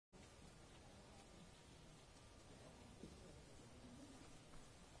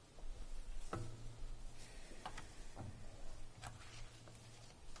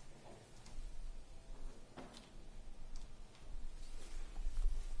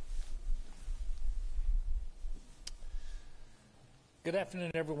Good afternoon,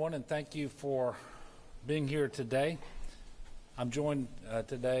 everyone, and thank you for being here today. I'm joined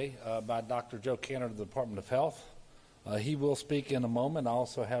today by Dr. Joe Cantor of the Department of Health. He will speak in a moment. I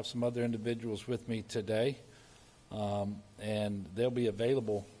also have some other individuals with me today, and they'll be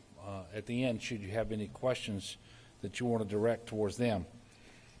available at the end should you have any questions that you want to direct towards them.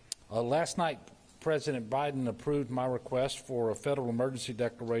 Last night, President Biden approved my request for a federal emergency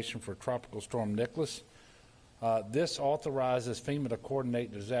declaration for Tropical Storm Nicholas. This authorizes FEMA to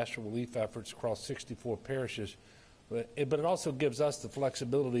coordinate disaster relief efforts across 64 parishes, but it also gives us the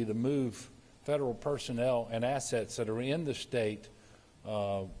flexibility to move federal personnel and assets that are in the state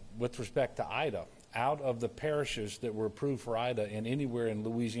with respect to Ida out of the parishes that were approved for Ida and anywhere in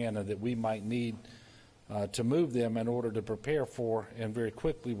Louisiana that we might need to move them in order to prepare for and very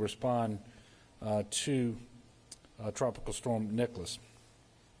quickly respond to Tropical Storm Nicholas.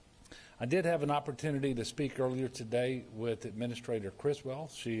 I did have an opportunity to speak earlier today with Administrator Criswell.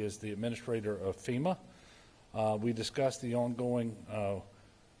 She is the administrator of FEMA. We discussed the ongoing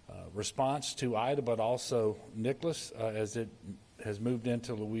response to Ida, but also Nicholas as it has moved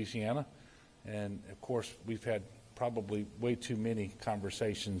into Louisiana. And of course, we've had probably way too many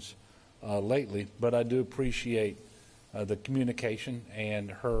conversations lately, but I do appreciate the communication and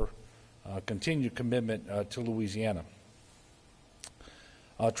her continued commitment to Louisiana.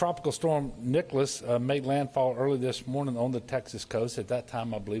 Tropical Storm Nicholas made landfall early this morning on the Texas coast. At that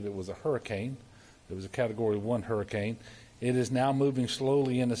time, I believe it was a hurricane. It was a Category 1 hurricane. It is now moving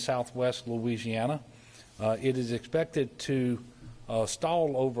slowly into southwest Louisiana. It is expected to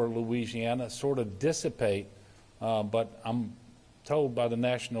stall over Louisiana, sort of dissipate, but I'm told by the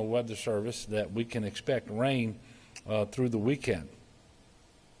National Weather Service that we can expect rain through the weekend.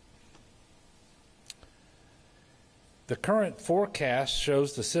 The current forecast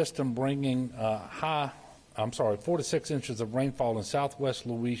shows the system bringing 4 to 6 inches of rainfall in southwest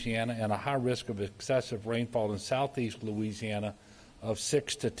Louisiana and a high risk of excessive rainfall in southeast Louisiana of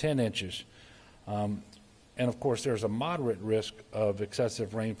 6 to 10 inches. And of course, there's a moderate risk of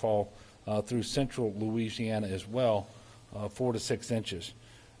excessive rainfall through central Louisiana as well, 4 to 6 inches.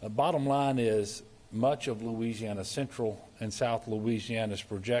 Bottom line is much of Louisiana, central and south Louisiana, is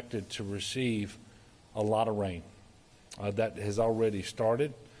projected to receive a lot of rain. That has already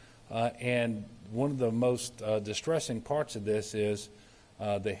started. And one of the most distressing parts of this is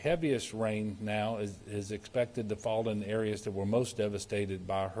the heaviest rain now is expected to fall in areas that were most devastated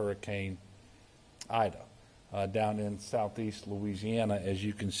by Hurricane Ida down in southeast Louisiana, as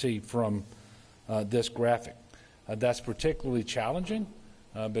you can see from this graphic. That's particularly challenging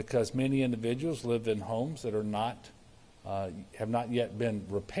because many individuals live in homes that are have not yet been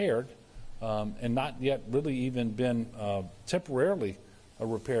repaired. And not yet really even been temporarily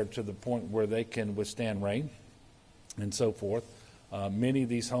repaired to the point where they can withstand rain and so forth. Many of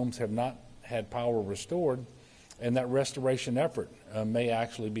these homes have not had power restored, and that restoration effort may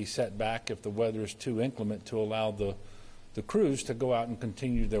actually be set back if the weather is too inclement to allow the crews to go out and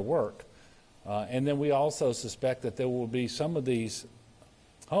continue their work. And then we also suspect that there will be some of these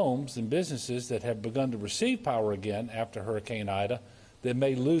homes and businesses that have begun to receive power again after Hurricane Ida that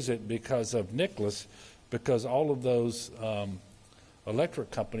may lose it because of Nicholas, because all of those electric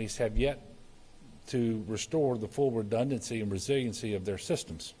companies have yet to restore the full redundancy and resiliency of their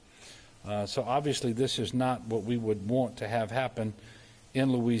systems. So obviously this is not what we would want to have happen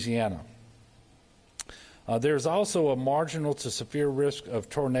in Louisiana. There's also a marginal to severe risk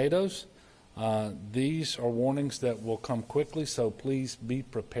of tornadoes. These are warnings that will come quickly, so please be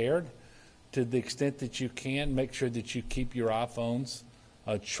prepared. To the extent that you can, make sure that you keep your iPhones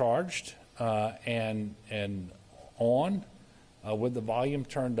charged and on with the volume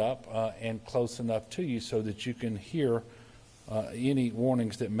turned up and close enough to you so that you can hear any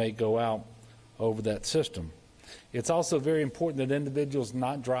warnings that may go out over that system. It's also very important that individuals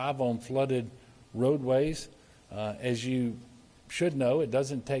not drive on flooded roadways. As you should know, it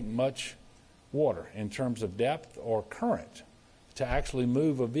doesn't take much water in terms of depth or current to actually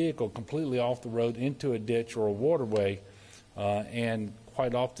move a vehicle completely off the road into a ditch or a waterway, and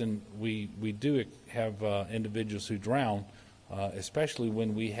quite often we do have individuals who drown, especially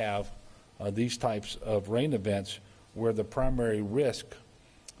when we have these types of rain events where the primary risk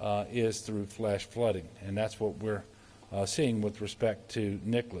is through flash flooding, and that's what we're seeing with respect to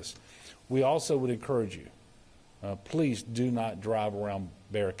Nicholas. We also would encourage you, please do not drive around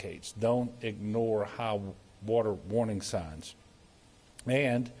barricades. Don't ignore high water warning signs.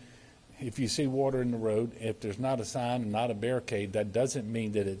 And if you see water in the road, if there's not a sign and not a barricade, that doesn't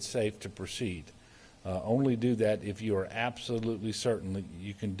mean that it's safe to proceed. Only do that if you are absolutely certain that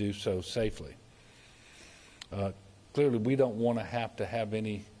you can do so safely. clearly we don't want to have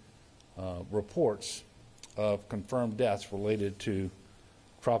any reports of confirmed deaths related to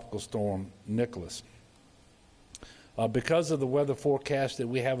Tropical Storm Nicholas. Because of the weather forecast that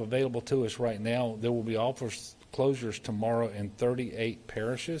we have available to us right now, there will be office closures tomorrow in 38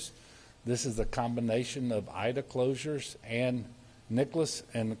 parishes. This is a combination of Ida closures and Nicholas,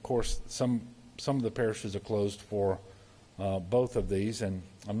 and of course some of the parishes are closed for both of these. And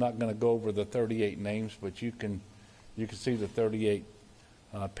I'm not going to go over the 38 names, but you can see the 38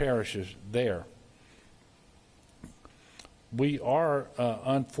 parishes there. We are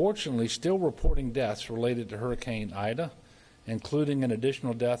unfortunately still reporting deaths related to Hurricane Ida, including an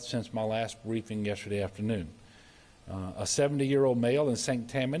additional death since my last briefing yesterday afternoon. A 70-year-old male in St.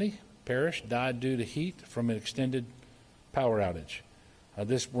 Tammany Parish died due to heat from an extended power outage.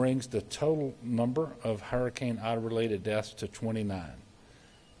 This brings the total number of Hurricane Ida-related deaths to 29.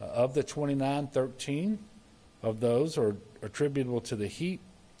 Of the 29, 13 of those are attributable to the heat,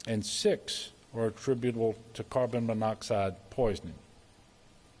 and 6 are attributable to carbon monoxide poisoning.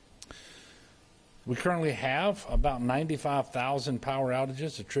 We currently have about 95,000 power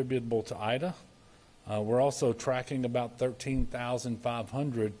outages attributable to Ida. We're also tracking about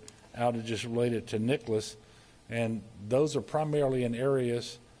 13,500 outages related to Nicholas, and those are primarily in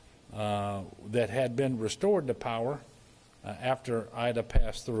areas that had been restored to power after Ida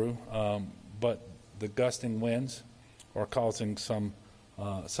passed through, but the gusting winds are causing some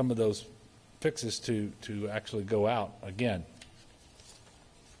of those fixes to actually go out again.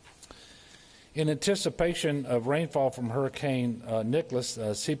 In anticipation of rainfall from Hurricane Nicholas,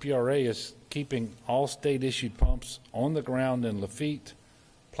 CPRA is keeping all state-issued pumps on the ground in Lafitte,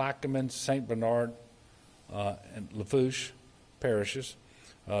 Plaquemine, St. Bernard, and Lafourche parishes.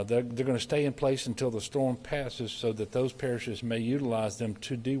 They're going to stay in place until the storm passes so that those parishes may utilize them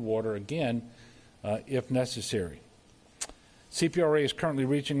to dewater again if necessary. CPRA is currently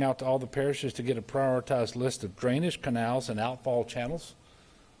reaching out to all the parishes to get a prioritized list of drainage canals and outfall channels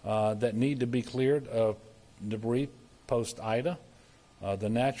that need to be cleared of debris post-Ida. The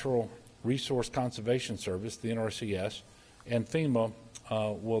Natural Resource Conservation Service, the NRCS, and FEMA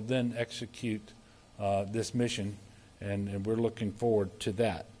will then execute this mission, and we're looking forward to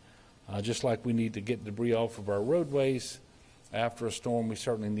that. Just like we need to get debris off of our roadways after a storm, we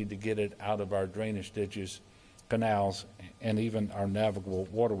certainly need to get it out of our drainage ditches, canals, and even our navigable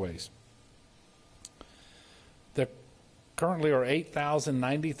waterways. There currently are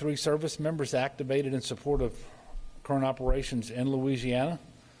 8,093 service members activated in support of current operations in Louisiana.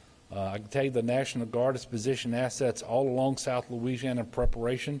 I can tell you the National Guard has positioned assets all along South Louisiana in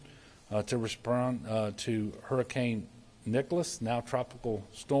preparation to respond to Hurricane Nicholas, now Tropical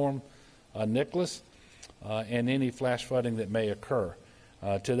Storm Nicholas, and any flash flooding that may occur.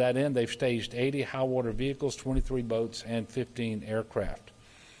 To that end, they've staged 80 high-water vehicles, 23 boats, and 15 aircraft.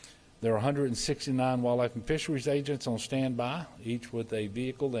 There are 169 wildlife and fisheries agents on standby, each with a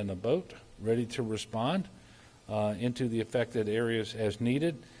vehicle and a boat, ready to respond into the affected areas as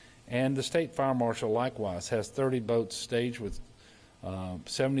needed. And the State Fire Marshal likewise has 30 boats staged with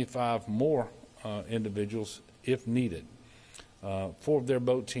 75 more individuals if needed. 4 of their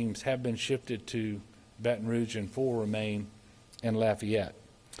boat teams have been shifted to Baton Rouge and 4 remain in Lafayette.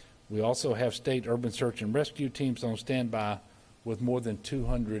 We also have state urban search and rescue teams on standby with more than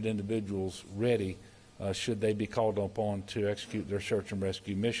 200 individuals ready should they be called upon to execute their search and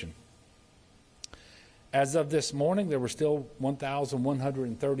rescue mission. As of this morning, there were still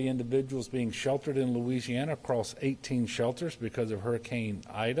 1,130 individuals being sheltered in Louisiana across 18 shelters because of Hurricane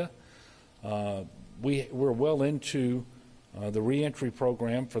Ida. We're well into the reentry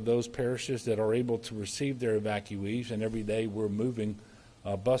program for those parishes that are able to receive their evacuees, and every day we're moving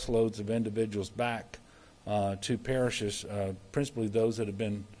busloads of individuals back to parishes, principally those that have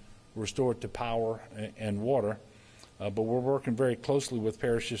been restored to power and water. But we're working very closely with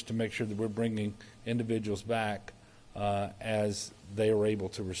parishes to make sure that we're bringing individuals back as they are able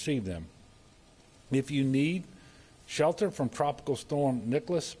to receive them. If you need shelter from Tropical Storm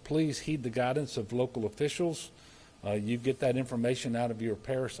Nicholas, please heed the guidance of local officials. You get that information out of your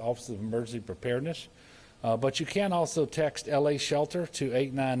parish Office of Emergency Preparedness. But you can also text LA Shelter to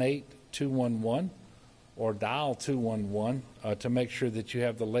 898-211 or dial 211 to make sure that you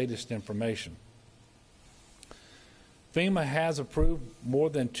have the latest information. FEMA has approved more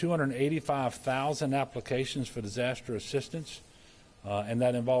than 285,000 applications for disaster assistance, and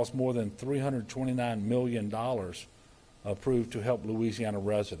that involves more than $329 million approved to help Louisiana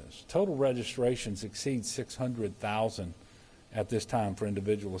residents. Total registrations exceed 600,000 at this time for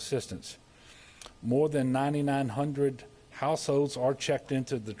individual assistance. More than 9,900 households are checked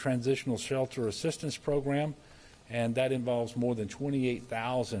into the Transitional Shelter Assistance Program, and that involves more than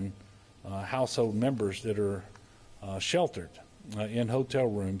 28,000 household members that are sheltered in hotel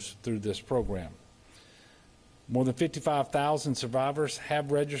rooms through this program. More than 55,000 survivors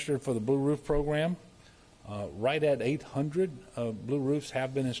have registered for the Blue Roof program. Right at 800 Blue Roofs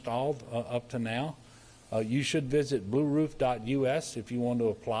have been installed up to now. You should visit blueroof.us if you want to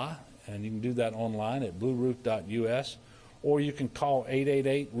apply, and you can do that online at blueroof.us, or you can call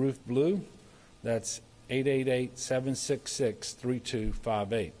 888-ROOF-BLUE. That's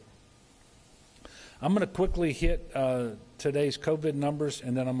 888-766-3258. I'm going to quickly hit today's COVID numbers,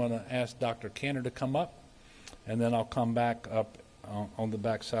 and then I'm going to ask Dr. Cantor to come up, and then I'll come back up on the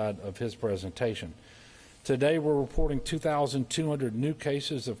backside of his presentation. Today we're reporting 2,200 new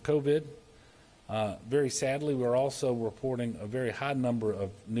cases of COVID. Very sadly, we're also reporting a very high number of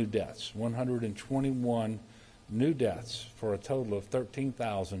new deaths, 121 new deaths for a total of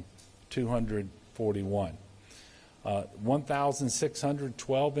 13,241.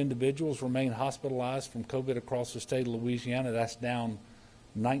 1,612 individuals remain hospitalized from COVID across the state of Louisiana. That's down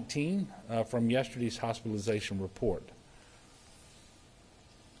 19 from yesterday's hospitalization report.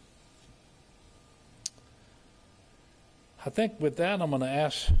 I think with that, I'm going to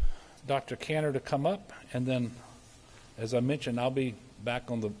ask Dr. Cantor to come up, and then, as I mentioned, I'll be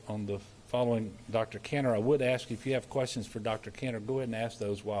back on the following Dr. Cantor. I would ask if you have questions for Dr. Cantor, go ahead and ask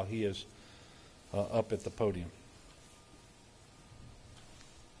those while he is up at the podium.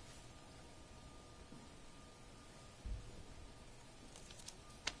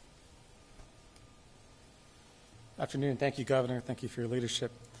 Afternoon. Thank you, Governor. Thank you for your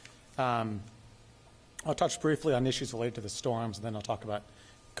leadership. I'll touch briefly on issues related to the storms, and then I'll talk about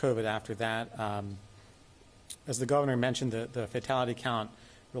COVID after that. As the Governor mentioned, the fatality count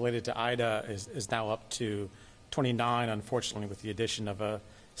related to Ida is now up to 29, unfortunately, with the addition of a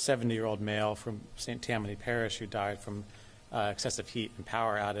 70-year-old male from St. Tammany Parish who died from excessive heat and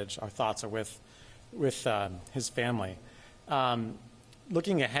power outage. Our thoughts are with his family.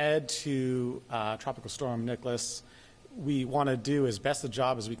 Looking ahead to Tropical Storm Nicholas, we want to do as best a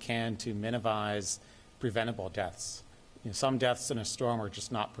job as we can to minimize preventable deaths. Some deaths in a storm are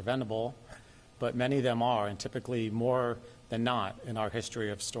just not preventable, but many of them are, and typically more than not in our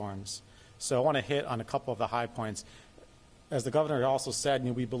history of storms. So I want to hit on a couple of the high points. As the Governor also said,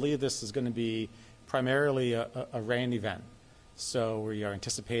 we believe this is going to be primarily a rain event. So we are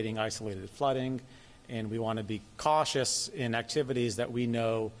anticipating isolated flooding, and we want to be cautious in activities that we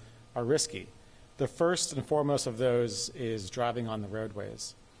know are risky. The first and foremost of those is driving on the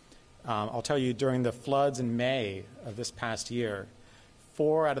roadways. I'll tell you, during the floods in May of this past year,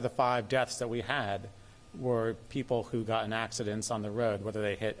 4 out of the 5 deaths that we had were people who got in accidents on the road, whether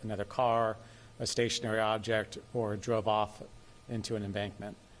they hit another car, a stationary object, or drove off into an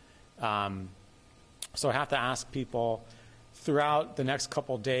embankment. So I have to ask people, throughout the next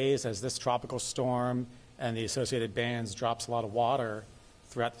couple days, as this tropical storm and the associated bands drops a lot of water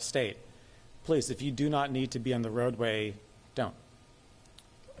throughout the state, please, if you do not need to be on the roadway, don't.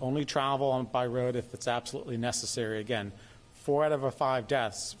 Only travel by road if it's absolutely necessary. Again, 4 out of 5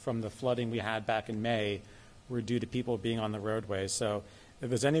 deaths from the flooding we had back in May were due to people being on the roadway. So if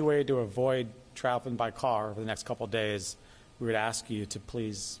there's any way to avoid traveling by car over the next couple of days, we would ask you to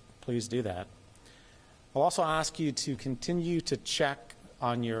please do that. I'll also ask you to continue to check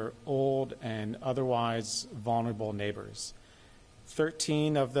on your old and otherwise vulnerable neighbors.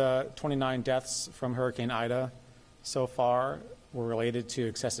 13 of the 29 deaths from Hurricane Ida so far were related to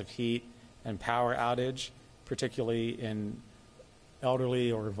excessive heat and power outage, particularly in elderly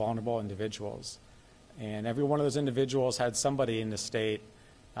or vulnerable individuals. And every one of those individuals had somebody in the state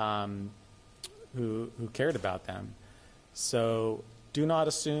who cared about them. So do not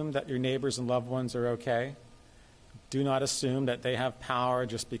assume that your neighbors and loved ones are okay. Do not assume that they have power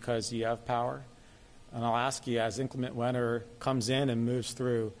just because you have power. And I'll ask you, as inclement weather comes in and moves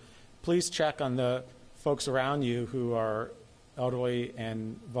through, please check on the folks around you who are elderly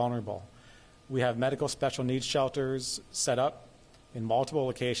and vulnerable. We have medical special needs shelters set up in multiple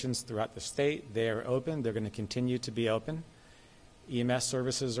locations throughout the state. They are open. They're going to continue to be open. EMS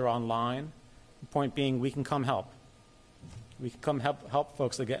services are online. The point being, we can come help. We can come help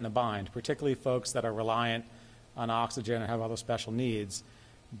folks that get in a bind, particularly folks that are reliant on oxygen and have other special needs.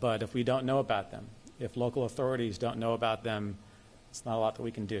 But if we don't know about them, if local authorities don't know about them, it's not a lot that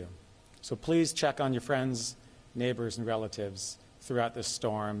we can do. So please check on your friends, neighbors, and relatives throughout this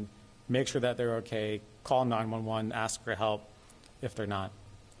storm. Make sure that they're okay. Call 911, ask for help if they're not.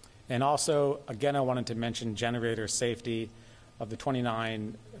 And also, again, I wanted to mention generator safety. Of the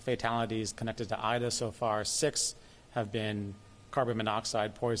 29 fatalities connected to Ida so far, 6 have been carbon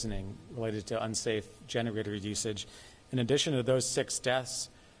monoxide poisoning related to unsafe generator usage. In addition to those 6 deaths,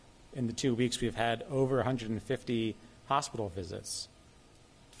 in the 2 weeks, we've had over 150 hospital visits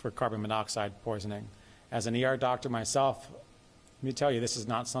for carbon monoxide poisoning. As an ER doctor myself, let me tell you, this is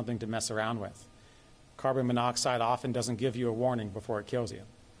not something to mess around with. Carbon monoxide often doesn't give you a warning before it kills you.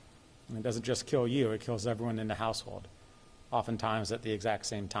 And it doesn't just kill you, it kills everyone in the household, oftentimes at the exact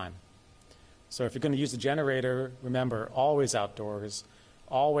same time. So if you're going to use the generator, remember, always outdoors,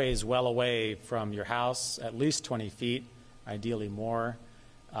 always well away from your house, at least 20 feet, ideally more.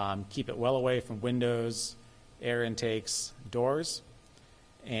 Keep it well away from windows, air intakes, doors.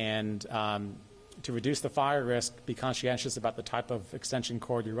 And to reduce the fire risk, be conscientious about the type of extension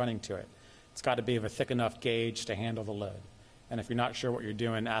cord you're running to it. It's got to be of a thick enough gauge to handle the load. And if you're not sure what you're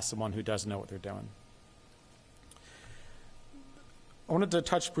doing, ask someone who does know what they're doing. I wanted to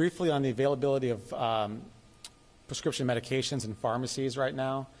touch briefly on the availability of prescription medications in pharmacies right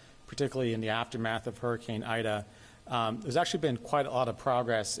now, particularly in the aftermath of Hurricane Ida. There's actually been quite a lot of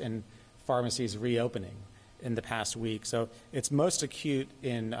progress in pharmacies reopening in the past week. So it's most acute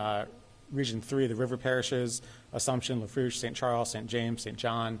in Region 3, the river parishes, Assumption, Lafourche, St. Charles, St. James, St.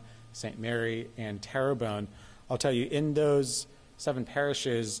 John, St. Mary, and Terrebonne. I'll tell you, in those 7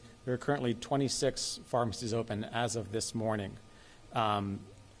 parishes, there are currently 26 pharmacies open as of this morning.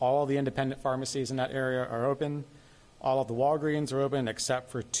 All the independent pharmacies in that area are open. All of the Walgreens are open except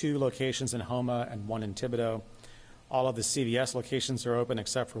for 2 locations in Houma and 1 in Thibodaux. All of the CVS locations are open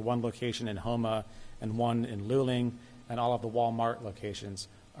except for 1 location in Houma and 1 in Luling, and all of the Walmart locations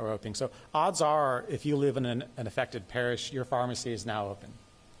are open. So odds are, if you live in an affected parish, your pharmacy is now open.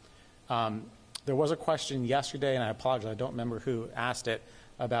 There was a question yesterday, and I apologize, I don't remember who asked it,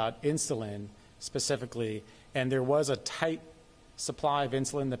 about insulin specifically, and there was a tight supply of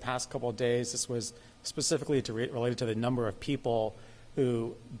insulin the past couple of days. This was specifically related to the number of people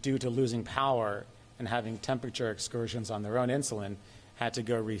who, due to losing power and having temperature excursions on their own insulin, had to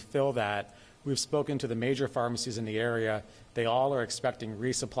go refill that. We've spoken to the major pharmacies in the area. They all are expecting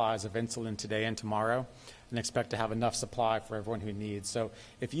resupplies of insulin today and tomorrow, and expect to have enough supply for everyone who needs. So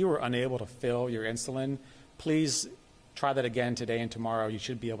if you were unable to fill your insulin, please try that again today and tomorrow. You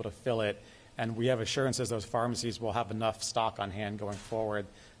should be able to fill it, and we have assurances those pharmacies will have enough stock on hand going forward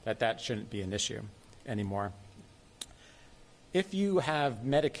that that shouldn't be an issue anymore. If you have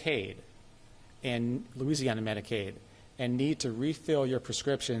Medicaid, and Louisiana Medicaid, and need to refill your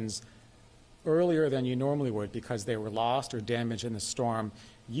prescriptions earlier than you normally would because they were lost or damaged in the storm,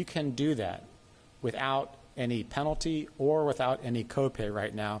 you can do that without any penalty or without any copay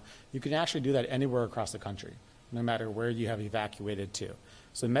right now. You can actually do that anywhere across the country, no matter where you have evacuated to.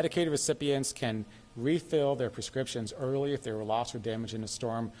 So Medicaid recipients can refill their prescriptions early if they were lost or damaged in a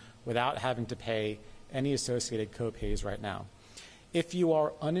storm without having to pay any associated copays right now. If you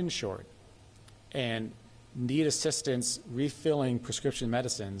are uninsured and need assistance refilling prescription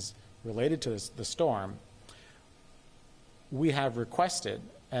medicines related to the storm, we have requested,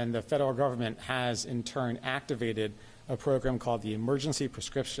 and the federal government has in turn activated, a program called the Emergency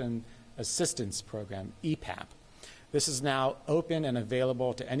Prescription Assistance Program, EPAP. This is now open and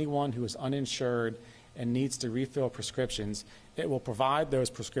available to anyone who is uninsured and needs to refill prescriptions. It will provide those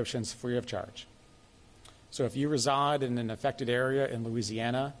prescriptions free of charge. So if you reside in an affected area in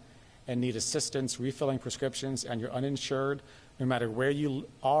Louisiana and need assistance refilling prescriptions and you're uninsured, no matter where you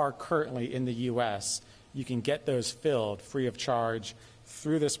are currently in the U.S., you can get those filled free of charge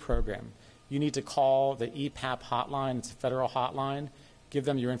through this program. You need to call the EPAP hotline. It's a federal hotline. Give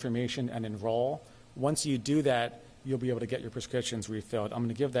them your information and enroll. Once you do that, you'll be able to get your prescriptions refilled. I'm going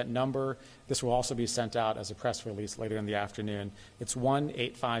to give that number. This will also be sent out as a press release later in the afternoon. It's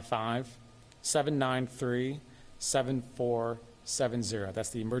 1-855-793-7470. That's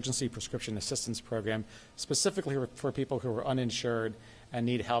the Emergency Prescription Assistance Program, specifically for people who are uninsured and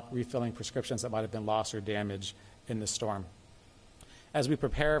need help refilling prescriptions that might have been lost or damaged in the storm. As we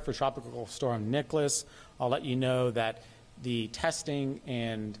prepare for Tropical Storm Nicholas, I'll let you know that the testing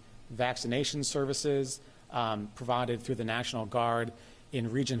and vaccination services provided through the National Guard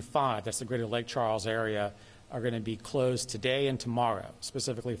in Region 5, that's the greater Lake Charles area, are going to be closed today and tomorrow,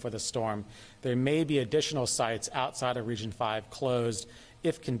 specifically for the storm. There may be additional sites outside of Region 5 closed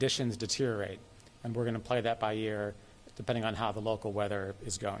if conditions deteriorate, and we're going to play that by ear depending on how the local weather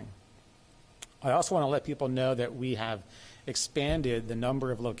is going. I also want to let people know that we have expanded the number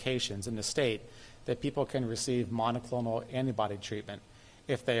of locations in the state that people can receive monoclonal antibody treatment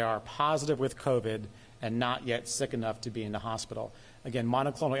if they are positive with COVID and not yet sick enough to be in the hospital. Again,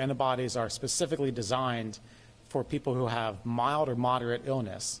 monoclonal antibodies are specifically designed for people who have mild or moderate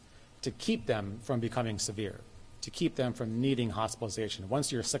illness to keep them from becoming severe. to keep them from needing hospitalization.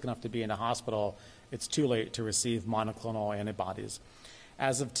 Once you're sick enough to be in a hospital, it's too late to receive monoclonal antibodies.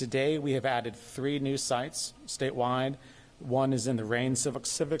 As of today, we have added 3 new sites statewide. One is in the Rain Civic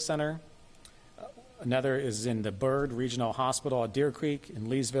Center. Another is in the Byrd Regional Hospital at Deer Creek in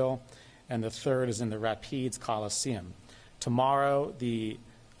Leesville. And the third is in the Rapides Coliseum. Tomorrow, the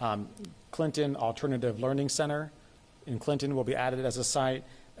Clinton Alternative Learning Center in Clinton will be added as a site.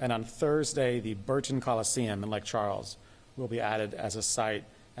 And on Thursday, the Burton Coliseum in Lake Charles will be added as a site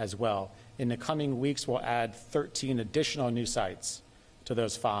as well. In the coming weeks, we'll add 13 additional new sites to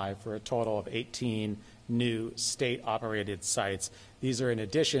those 5 for a total of 18 new state-operated sites. These are in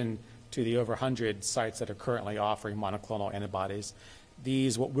addition to the over 100 sites that are currently offering monoclonal antibodies.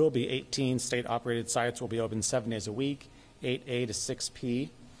 These, what will be 18 state-operated sites, will be open 7 days a week, 8A to 6P,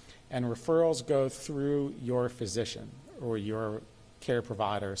 and referrals go through your physician or your care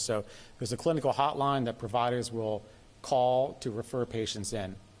provider. So there's a clinical hotline that providers will call to refer patients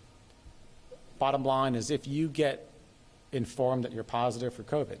in. Bottom line is, if you get informed that you're positive for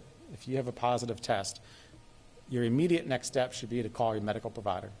COVID, if you have a positive test, your immediate next step should be to call your medical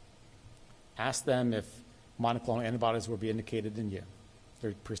provider. Ask them if monoclonal antibodies will be indicated in you.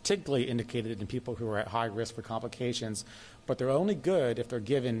 They're particularly indicated in people who are at high risk for complications, but they're only good if they're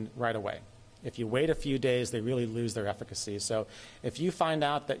given right away. If you wait a few days, they really lose their efficacy. So if you find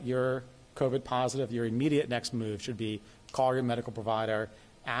out that you're COVID positive, your immediate next move should be call your medical provider,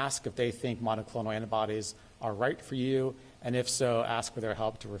 ask if they think monoclonal antibodies are right for you, and if so, ask for their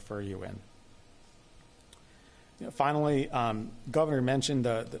help to refer you in. Finally, Governor mentioned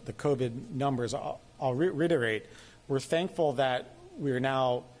the COVID numbers. I'll reiterate, we're thankful that we are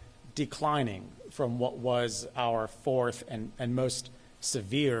now declining from what was our 4th and most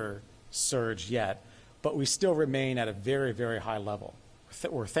severe surge yet, but we still remain at a very, very high level.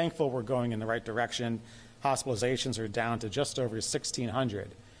 We're thankful we're going in the right direction. Hospitalizations are down to just over 1,600,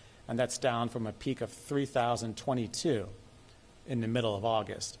 and that's down from a peak of 3,022 in the middle of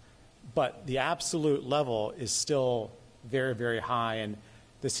August. But the absolute level is still very, very high, and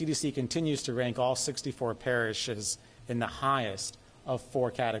the CDC continues to rank all 64 parishes in the highest of 4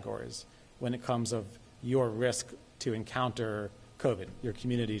 categories when it comes of your risk to encounter COVID, your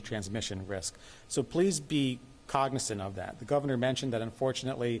community transmission risk. So please be cognizant of that. The governor mentioned that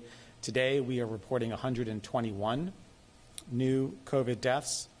unfortunately today we are reporting 121 new COVID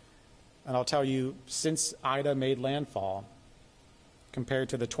deaths. And I'll tell you, since Ida made landfall, compared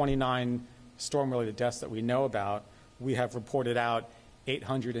to the 29 storm-related deaths that we know about, we have reported out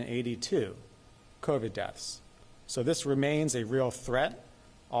 882 COVID deaths. So this remains a real threat,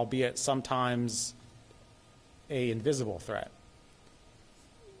 albeit sometimes an invisible threat.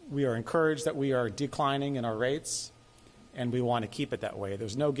 We are encouraged that we are declining in our rates, and we want to keep it that way.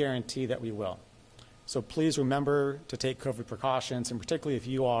 There's no guarantee that we will. So please remember to take COVID precautions, and particularly if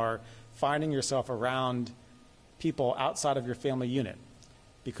you are finding yourself around people outside of your family unit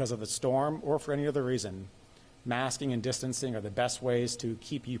because of the storm or for any other reason, masking and distancing are the best ways to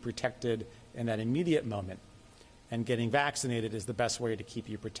keep you protected in that immediate moment. And getting vaccinated is the best way to keep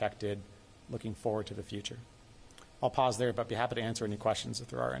you protected looking forward to the future. I'll pause there, but be happy to answer any questions if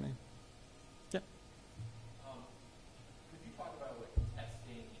there are any. Yeah. Could you talk about what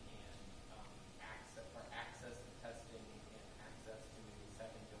testing and access to testing and access to maybe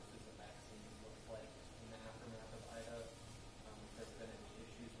second doses of vaccines looks like in the aftermath of Ida? If there's been any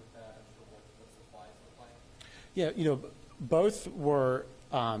issues with that, as to what the supplies look like? Yeah, both were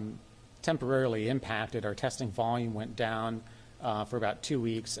temporarily impacted. Our testing volume went down for about 2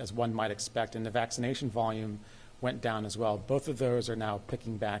 weeks, as one might expect, and the vaccination volume went down as well. Both of those are now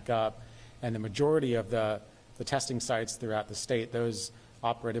picking back up, and the majority of the testing sites throughout the state, those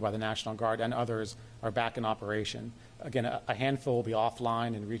operated by the National Guard and others, are back in operation. Again, a handful will be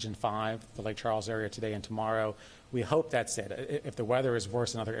offline in Region 5, the Lake Charles area, today and tomorrow. We hope that's it. If the weather is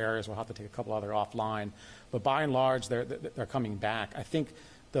worse in other areas, we'll have to take a couple other offline. But by and large, they're coming back. I think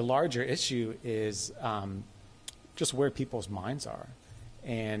the larger issue is just where people's minds are.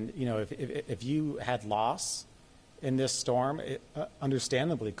 And, if you had loss in this storm,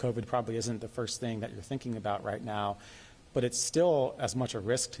 understandably, COVID probably isn't the first thing that you're thinking about right now, but it's still as much a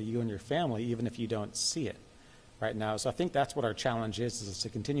risk to you and your family, even if you don't see it right now. So I think that's what our challenge is to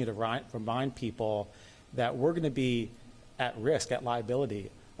continue to remind people that we're going to be at risk, at liability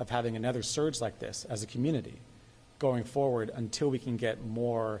of having another surge like this as a community going forward until we can get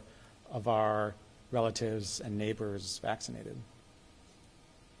more of our relatives and neighbors vaccinated.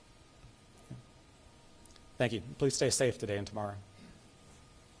 Thank you. Please stay safe today and tomorrow.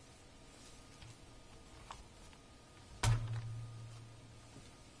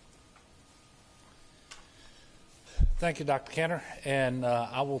 Thank you, Dr. Cantor. And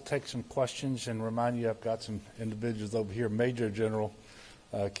I will take some questions and remind you I've got some individuals over here. Major General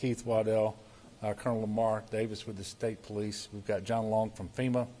Keith Waddell, Colonel Lamar Davis with the State Police. We've got John Long from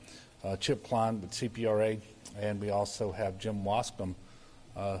FEMA, Chip Klein with CPRA, and we also have Jim Wascom,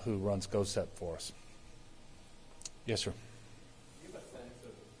 who runs GOSEP for us. Yes, sir. Do you have a sense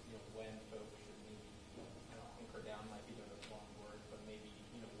of, when folks should maybe, I don't hunker down might be the wrong word, but maybe,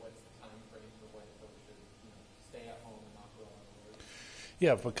 what's the time frame for when folks should, stay at home and not go on the road?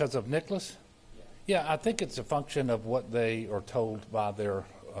 Yeah, because of Nicholas? Yeah. Yeah, I think it's a function of what they are told by their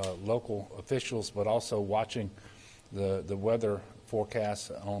local officials, but also watching the weather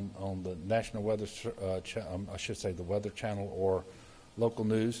forecasts on the National Weather, I should say the Weather Channel or local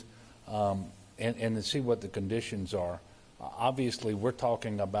news, and to see what the conditions are. Obviously, we're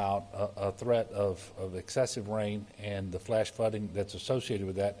talking about a threat of excessive rain and the flash flooding that's associated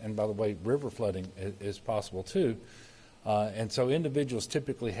with that. And by the way, river flooding is possible too. And so individuals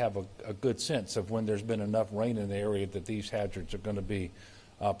typically have a good sense of when there's been enough rain in the area that these hazards are going to be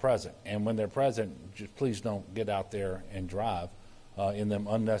present. And when they're present, just please don't get out there and drive in them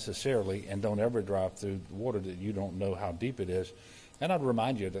unnecessarily, and don't ever drive through water that you don't know how deep it is. And I'd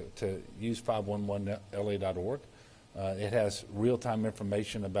remind you to use 511la.org. It has real-time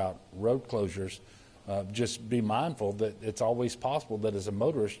information about road closures. Just be mindful that it's always possible that as a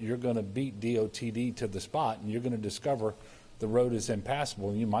motorist, you're going to beat DOTD to the spot, and you're going to discover the road is impassable,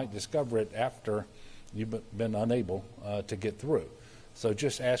 and you might discover it after you've been unable to get through. So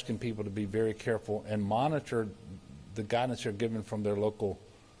just asking people to be very careful and monitor the guidance they're given from their local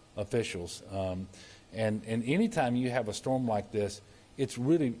officials. And anytime you have a storm like this, it's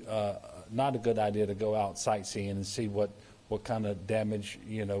really not a good idea to go out sightseeing and see what kind of damage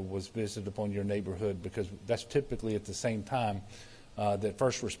was visited upon your neighborhood, because that's typically at the same time that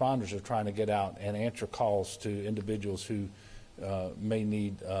first responders are trying to get out and answer calls to individuals who may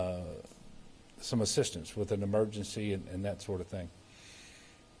need some assistance with an emergency and that sort of thing.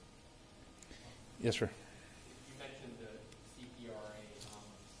 Yes, sir. You mentioned the CPRA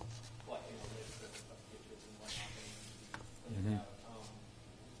collecting a list of ditches and whatnot that need to be cleaned out.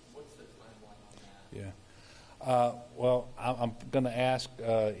 What's the timeline on that? Yeah. Well, I'm going to ask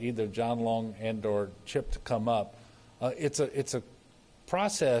either John Long and or Chip to come up. It's a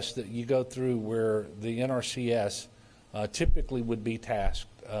process that you go through where the NRCS typically would be tasked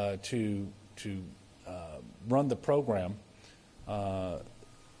to run the program,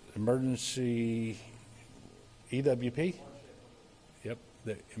 emergency EWP. Yep,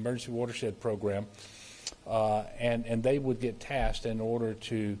 the emergency watershed program, and they would get tasked in order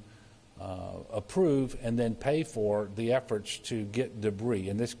to approve and then pay for the efforts to get debris.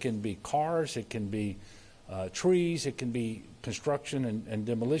 And this can be cars, it can be trees, it can be construction and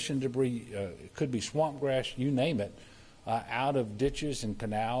demolition debris, it could be swamp grass, you name it, out of ditches and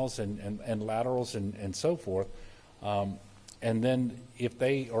canals and laterals and so forth. And then if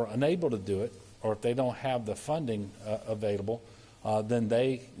they are unable to do it, or if they don't have the funding available, then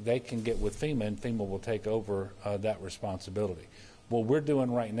they can get with FEMA, and FEMA will take over that responsibility. What we're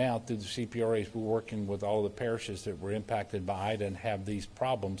doing right now through the CPRA is we're working with all the parishes that were impacted by Ida and have these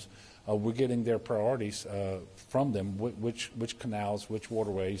problems. We're getting their priorities from them, which canals, which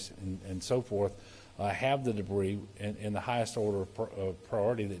waterways, and so forth have the debris in the highest order of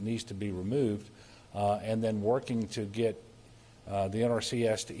priority that needs to be removed, and then working to get the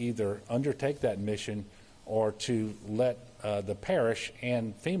NRCS to either undertake that mission or to let the parish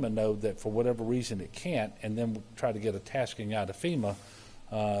and FEMA know that for whatever reason it can't, and then we'll try to get a tasking out of FEMA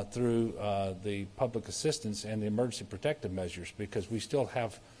through the public assistance and the emergency protective measures, because we still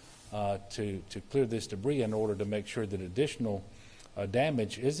have to clear this debris in order to make sure that additional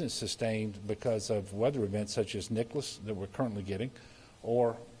damage isn't sustained because of weather events such as Nicholas that we're currently getting,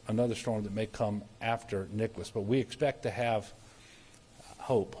 or another storm that may come after Nicholas. But we expect to have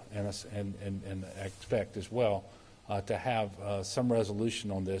hope and expect as well to have some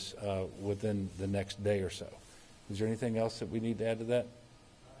resolution on this within the next day or so. Is there anything else that we need to add to that?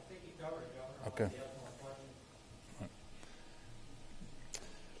 I think you covered it, Governor. Okay. Unless you have more questions.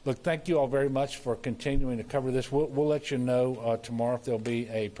 Look, thank you all very much for continuing to cover this. We'll let you know tomorrow if there'll be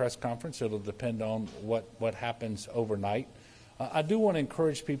a press conference. It'll depend on what happens overnight. I do want to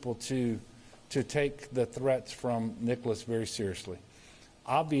encourage people to take the threats from Nicholas very seriously.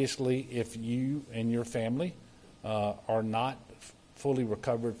 Obviously, if you and your family are not fully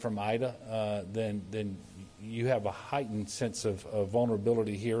recovered from Ida, then you have a heightened sense of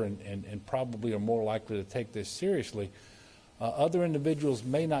vulnerability here and probably are more likely to take this seriously. Other individuals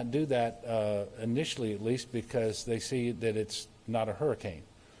may not do that initially, at least, because they see that it's not a hurricane.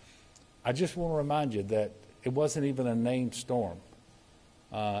 I just want to remind you that it wasn't even a named storm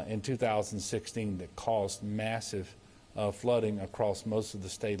in 2016 that caused massive flooding across most of the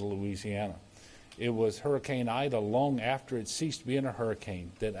state of Louisiana. It was Hurricane Ida, long after it ceased being a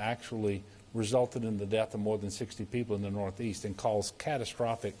hurricane, that actually resulted in the death of more than 60 people in the Northeast and caused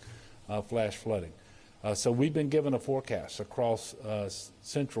catastrophic flash flooding. So we've been given a forecast across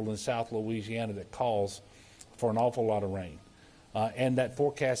central and south Louisiana that calls for an awful lot of rain. And that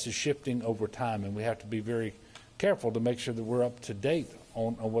forecast is shifting over time, and we have to be very careful to make sure that we're up to date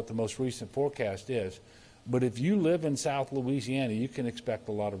on what the most recent forecast is. But if you live in South Louisiana, you can expect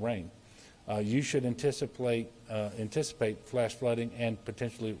a lot of rain. You should anticipate flash flooding and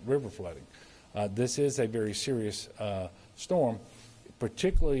potentially river flooding. This is a very serious storm,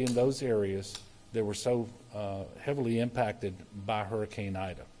 particularly in those areas that were so heavily impacted by Hurricane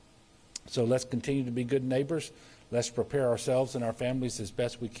Ida. So let's continue to be good neighbors. Let's prepare ourselves and our families as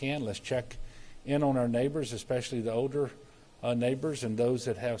best we can. Let's check in on our neighbors, especially the older neighbors and those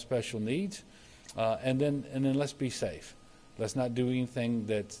that have special needs. And then let's be safe. Let's not do anything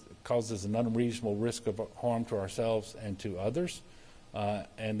that causes an unreasonable risk of harm to ourselves and to others.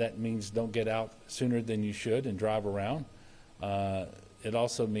 And that means don't get out sooner than you should and drive around. It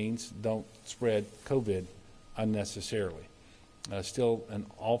also means don't spread COVID unnecessarily. Still an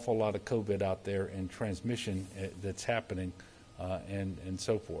awful lot of COVID out there and transmission that's happening and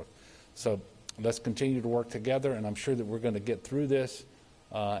so forth. So let's continue to work together, and I'm sure that we're going to get through this,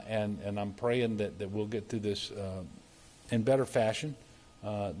 and I'm praying that we'll get through this in better fashion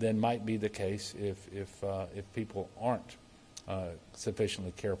than might be the case if people aren't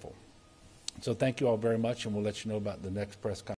sufficiently careful. So thank you all very much, and we'll let you know about the next press conference.